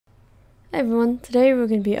Hi everyone, today we're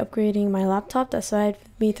going to be upgrading my laptop that survived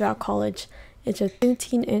me throughout college. It's a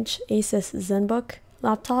 13-inch ASUS ZenBook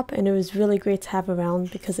laptop, and it was really great to have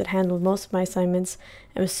around because it handled most of my assignments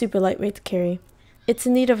and was super lightweight to carry. It's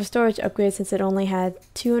in need of a storage upgrade since it only had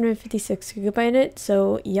 256GB in it,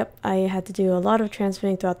 so yep, I had to do a lot of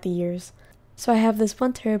transferring throughout the years. So I have this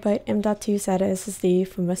 1TB M.2 SATA SSD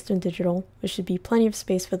from Western Digital, which should be plenty of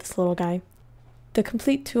space for this little guy. The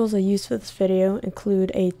complete tools I used for this video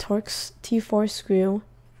include a Torx T4 screw,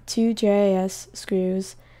 2 GIS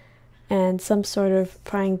screws, and some sort of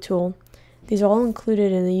prying tool. These are all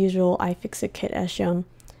included in the usual iFixit kit as shown,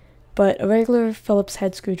 but a regular Phillips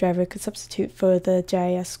head screwdriver could substitute for the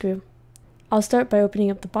GIS screw. I'll start by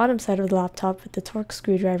opening up the bottom side of the laptop with the Torx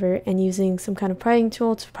screwdriver and using some kind of prying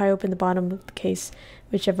tool to pry open the bottom of the case,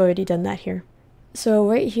 which I've already done that here. So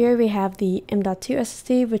right here we have the M.2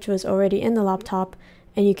 SSD, which was already in the laptop,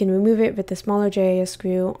 and you can remove it with the smaller GIS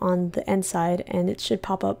screw on the end side and it should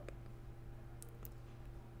pop up.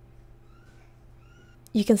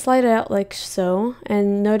 You can slide it out like so,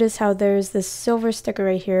 and notice how there's this silver sticker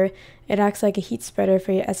right here. It acts like a heat spreader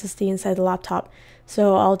for your SSD inside the laptop,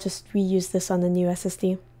 so I'll just reuse this on the new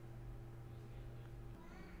SSD.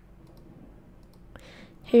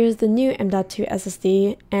 Here's the new M.2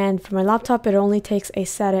 SSD, and for my laptop it only takes a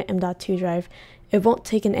SATA M.2 drive. It won't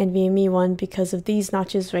take an NVMe one because of these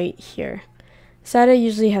notches right here. SATA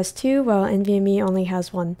usually has two, while NVMe only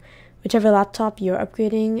has one. Whichever laptop you're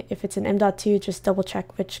upgrading, if it's an M.2, just double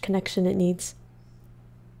check which connection it needs.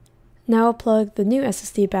 Now I'll plug the new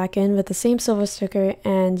SSD back in with the same silver sticker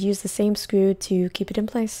and use the same screw to keep it in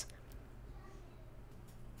place.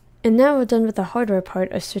 And now we're done with the hardware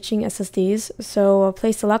part of switching SSDs, so I'll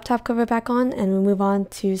place the laptop cover back on and we'll move on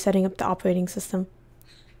to setting up the operating system.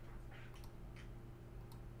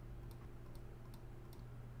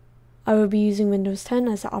 I will be using Windows 10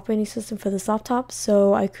 as the operating system for this laptop,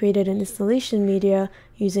 so I created an installation media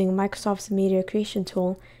using Microsoft's media creation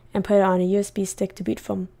tool and put it on a USB stick to boot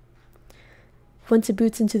from. Once it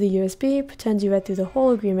boots into the USB, pretend you read through the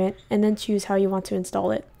whole agreement and then choose how you want to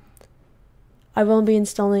install it. I will be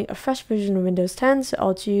installing a fresh version of Windows 10, so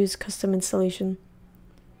I'll choose Custom Installation.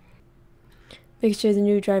 Make sure the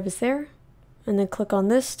new drive is there, and then click on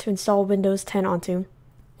this to install Windows 10 onto.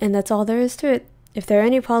 And that's all there is to it. If there are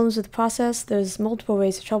any problems with the process, there's multiple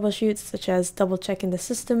ways to troubleshoot, such as double checking the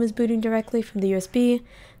system is booting directly from the USB,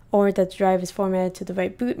 or that the drive is formatted to the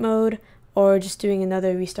right boot mode, or just doing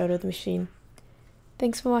another restart of the machine.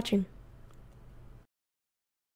 Thanks for watching.